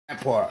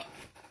part.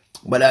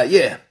 But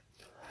yeah,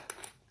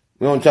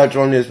 we gonna touch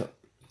on this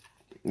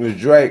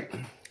Drake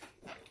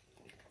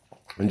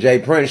and Jay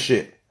Prince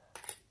shit.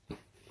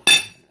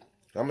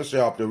 I'm gonna say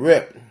off the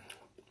rip.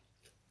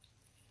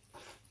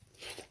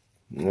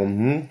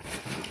 I'm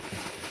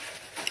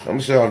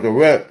gonna say off the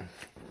rip.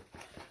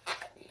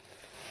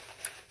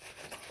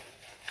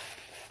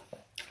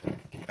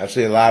 I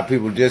see a lot of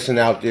people dissing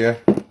out there,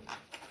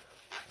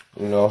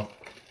 you know,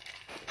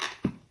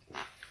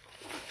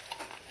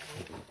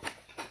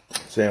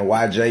 saying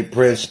why Jay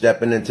Prince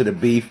stepping into the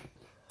beef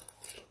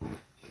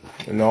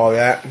and all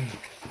that.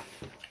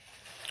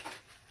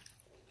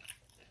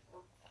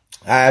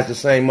 I asked the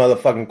same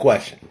motherfucking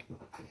question.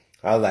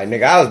 I was like,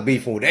 nigga, I was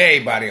beefing with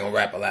everybody on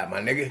Rap A Lot, my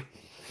nigga.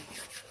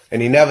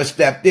 And he never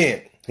stepped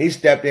in. He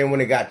stepped in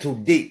when it got too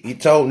deep. He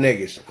told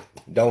niggas,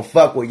 don't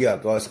fuck with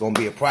Yuck or it's gonna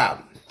be a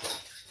problem.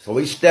 So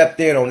he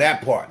stepped in on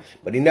that part.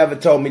 But he never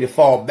told me to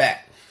fall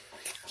back.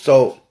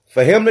 So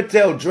for him to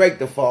tell Drake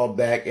to fall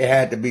back, it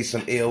had to be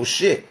some ill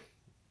shit.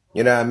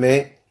 You know what I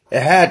mean?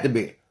 It had to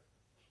be.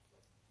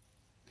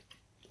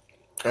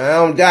 And I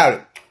don't doubt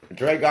it.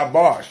 Drake got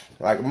bars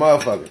like a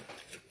motherfucker.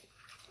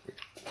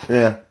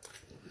 Yeah.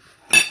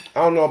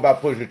 I don't know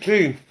about Pusha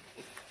T,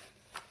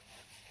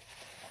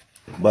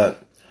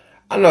 but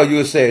I know you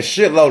would say a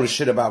shitload of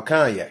shit about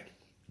Kanye.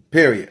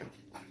 Period.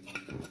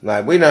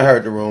 Like, we done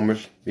heard the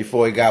rumors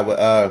before he got with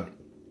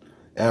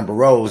Amber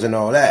Rose and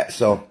all that.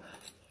 So,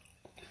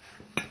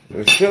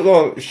 there's a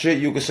shitload of shit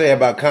you could say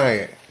about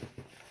Kanye.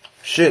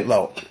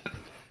 Shitload.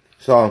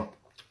 So,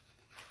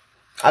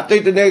 I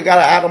think the nigga got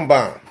an atom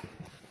bomb.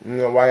 You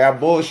know, while y'all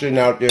bullshitting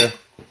out there.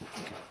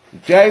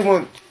 Jay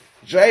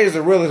is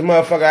the realest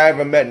motherfucker I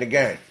ever met in the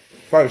game.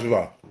 First of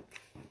all.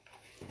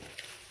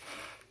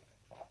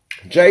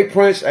 Jay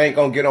Prince ain't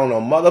gonna get on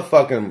no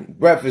motherfucking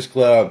Breakfast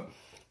Club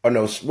or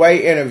no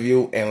Sway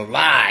interview and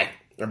lie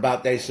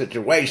about their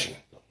situation.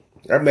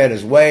 That man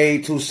is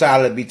way too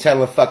solid to be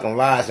telling fucking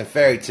lies and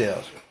fairy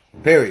tales.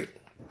 Period.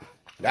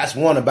 That's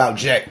one about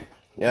Jay.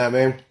 You know what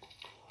I mean?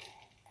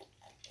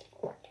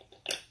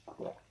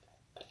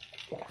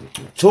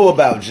 Two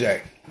about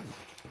Jay.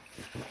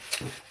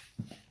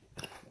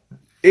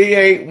 He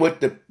ain't with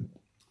the...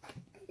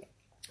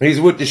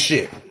 He's with the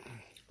shit.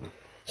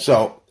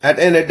 So, at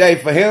the end of the day,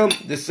 for him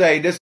to say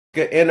this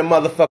could end a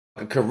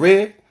motherfucking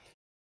career,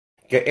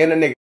 could end a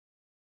nigga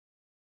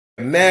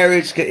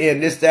marriage, could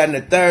end this, that, and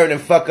the third,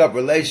 and fuck up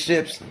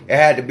relationships, it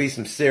had to be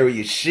some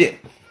serious shit.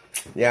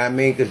 You know what I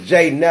mean? Because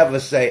Jay never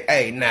say,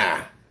 hey,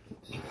 nah.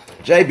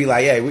 Jay be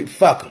like, hey, we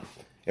fuck them.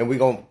 And we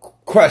gonna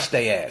crush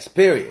their ass.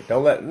 Period.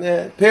 Don't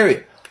let,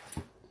 period.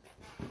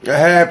 It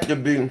had to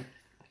be,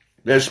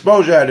 the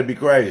exposure had to be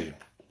crazy.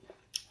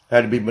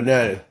 Had to be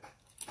bananas.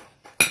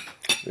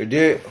 It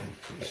did.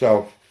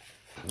 So,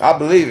 I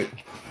believe it.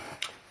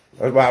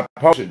 That's why I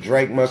posted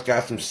Drake must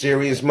got some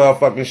serious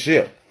motherfucking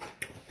shit.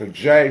 For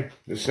Jay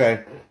to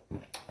say,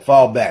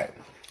 fall back.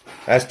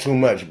 That's too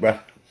much, bro.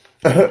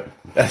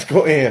 Let's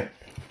go in.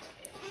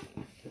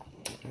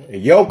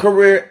 Your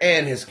career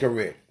and his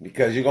career.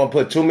 Because you're going to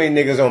put too many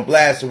niggas on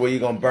blast where you're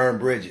going to burn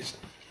bridges.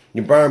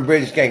 You burn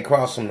bridges, can't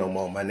cross them no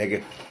more, my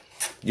nigga.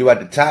 You at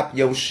the top of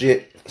your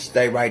shit,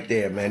 stay right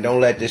there, man.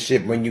 Don't let this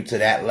shit bring you to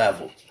that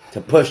level.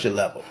 To push the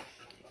level.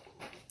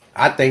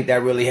 I think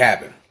that really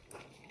happened.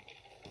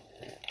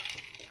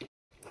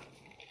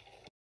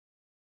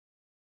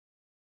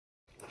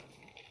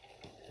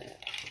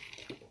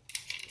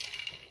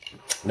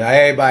 Now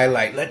everybody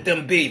like, let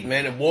them beef,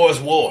 man. The war's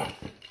war.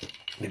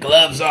 The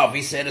gloves off.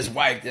 He said his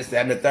wife, this,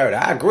 that, and the third.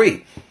 I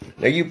agree.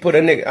 Now you put a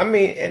nigga, I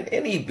mean, in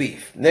any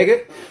beef,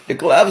 nigga, the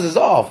gloves is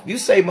off. You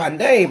say my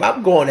name,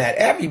 I'm going at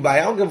everybody.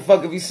 I don't give a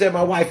fuck if you said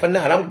my wife or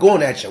not. I'm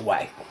going at your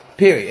wife.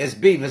 Period. It's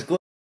beef. It's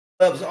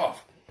gloves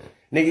off.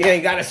 Nigga, you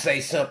ain't got to say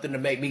something to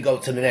make me go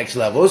to the next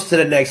level. It's to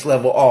the next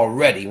level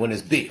already when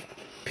it's beef.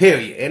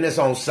 Period. And it's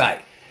on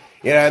site.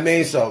 You know what I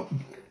mean? So,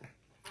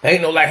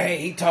 ain't no like, hey,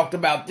 he talked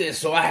about this,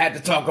 so I had to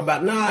talk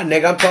about... Nah,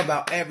 nigga, I'm talking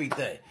about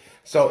everything.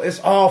 So,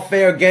 it's all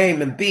fair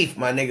game and beef,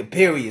 my nigga,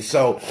 period.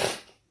 So,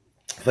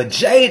 for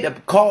Jay to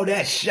call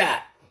that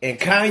shot and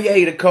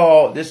Kanye to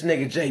call this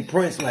nigga Jay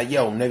Prince like,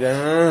 yo,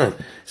 nigga,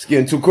 it's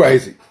getting too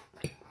crazy.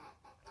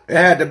 It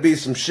had to be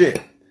some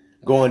shit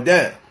going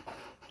down.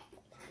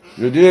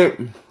 You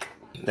did?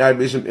 That'd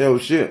be some ill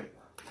shit.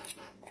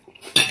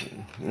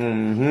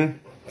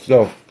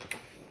 So.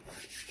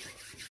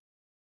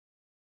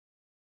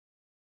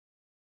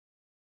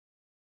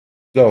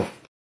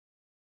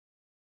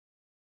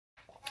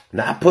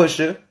 Not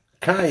Pusha.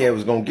 Kanye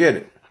was gonna get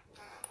it.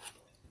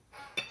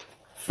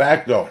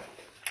 Facto.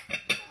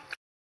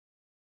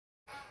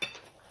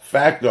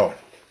 The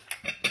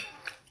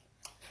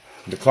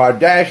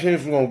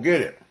Kardashians were gonna get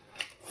it.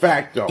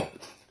 Facto.